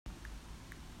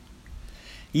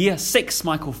Year 6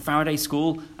 Michael Faraday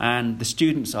School, and the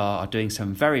students are doing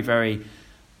some very, very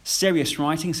serious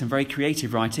writing, some very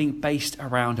creative writing based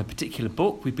around a particular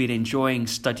book we've been enjoying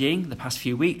studying the past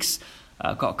few weeks.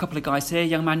 I've got a couple of guys here.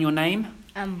 Young man, your name?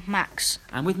 Max.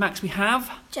 And with Max we have?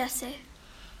 Jessie.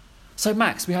 So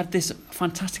Max, we had this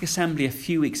fantastic assembly a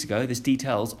few weeks ago. There's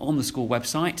details on the school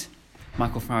website,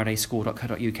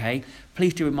 michaelfaradayschool.co.uk.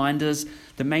 Please do remind us,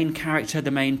 the main character, the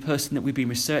main person that we've been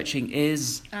researching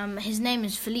is? His name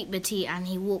is Philippe Petit, and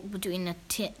he walked between the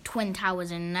Twin Towers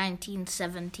in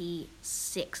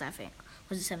 1976, I think.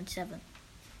 Was it 77?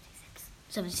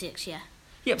 76, yeah.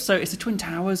 Yep, so it's the Twin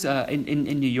Towers in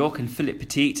New York, and Philippe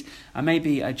Petit. And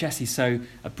maybe, Jessie, so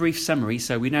a brief summary.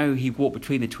 So we know he walked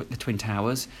between the Twin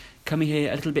Towers. Can we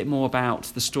hear a little bit more about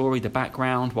the story, the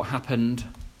background, what happened?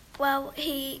 Well,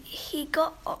 he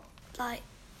got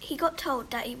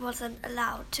told that he wasn't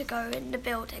allowed to go in the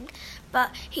building,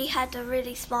 but he had a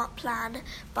really smart plan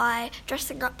by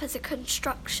dressing up as a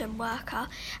construction worker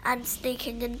and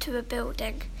sneaking into a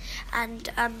building, and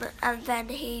then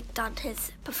he done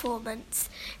his performance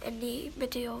in the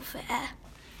middle of the air.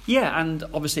 Yeah, and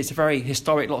obviously it's a very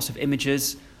historic, lots of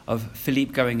images of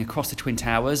Philippe going across the Twin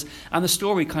Towers, and the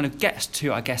story kind of gets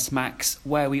to, I guess, Max,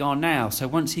 where we are now. So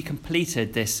once he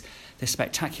completed this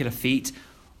spectacular feat,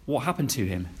 what happened to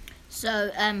him?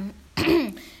 So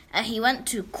he went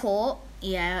to court.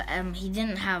 Yeah, he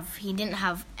didn't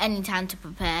have any time to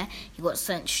prepare. He got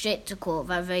sent straight to court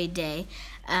that very day.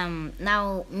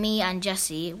 Now me and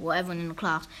Jessie, or everyone in the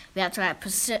class, we had to write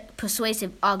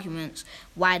persuasive arguments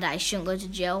why that I shouldn't go to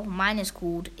jail. Mine is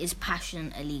called "Is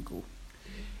Passion Illegal?"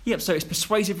 Yep, so it's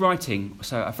persuasive writing,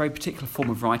 so a very particular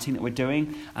form of writing that we're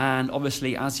doing. And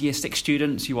obviously, as Year 6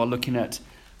 students, you are looking at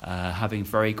having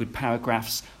very good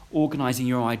paragraphs, organising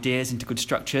your ideas into good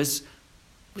structures,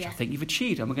 which I think you've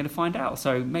achieved, and we're going to find out.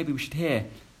 So maybe we should hear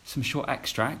some short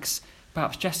extracts.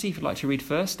 Perhaps, Jessie, if you'd like to read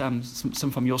first,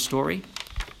 some from your story.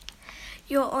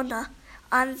 Your Honour,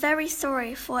 I am very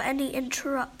sorry for any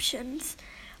interruptions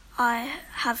I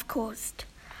have caused.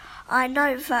 I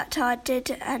know that I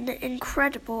did an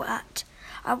incredible act.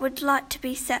 I would like to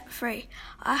be set free.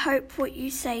 I hope what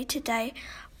you say today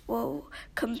will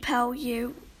compel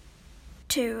you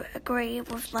to agree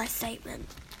with my statement.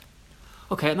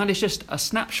 Okay, and that is just a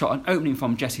snapshot, an opening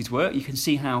from Jessie's work. You can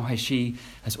see how she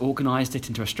has organised it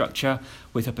into a structure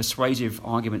with her persuasive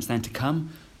arguments then to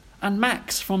come. And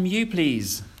Max, from you,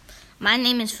 please. My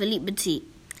name is Philippe Petit,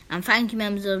 and thank you,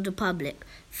 members of the public,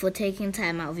 for taking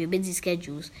time out of your busy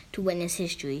schedules to witness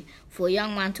history. For a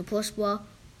young man to prosper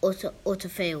or to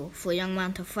fail, for a young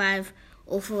man to thrive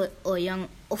or for a young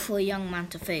man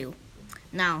to fail.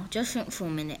 Now, just think for a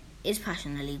minute. Is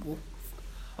passion illegal?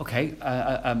 Okay,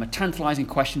 a tantalising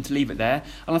question to leave it there.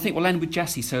 And I think we'll end with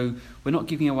Jessie, so we're not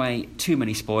giving away too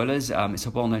many spoilers. It's a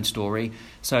well-known story.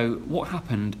 So what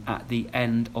happened at the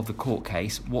end of the court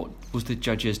case? What was the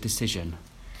judge's decision?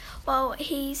 Well,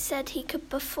 he said he could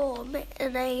perform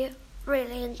in a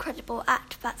really incredible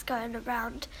act that's going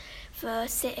around the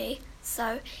city.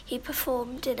 So he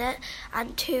performed in it,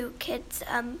 and 2 kids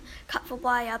cut the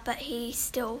wire, but he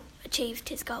still achieved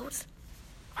his goals.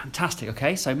 Fantastic.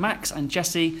 Okay, so Max and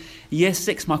Jessie, Year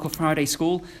 6 Michael Faraday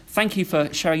School, thank you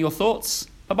for sharing your thoughts.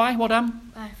 Bye-bye, well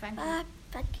done. Bye, thank you.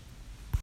 Thank you.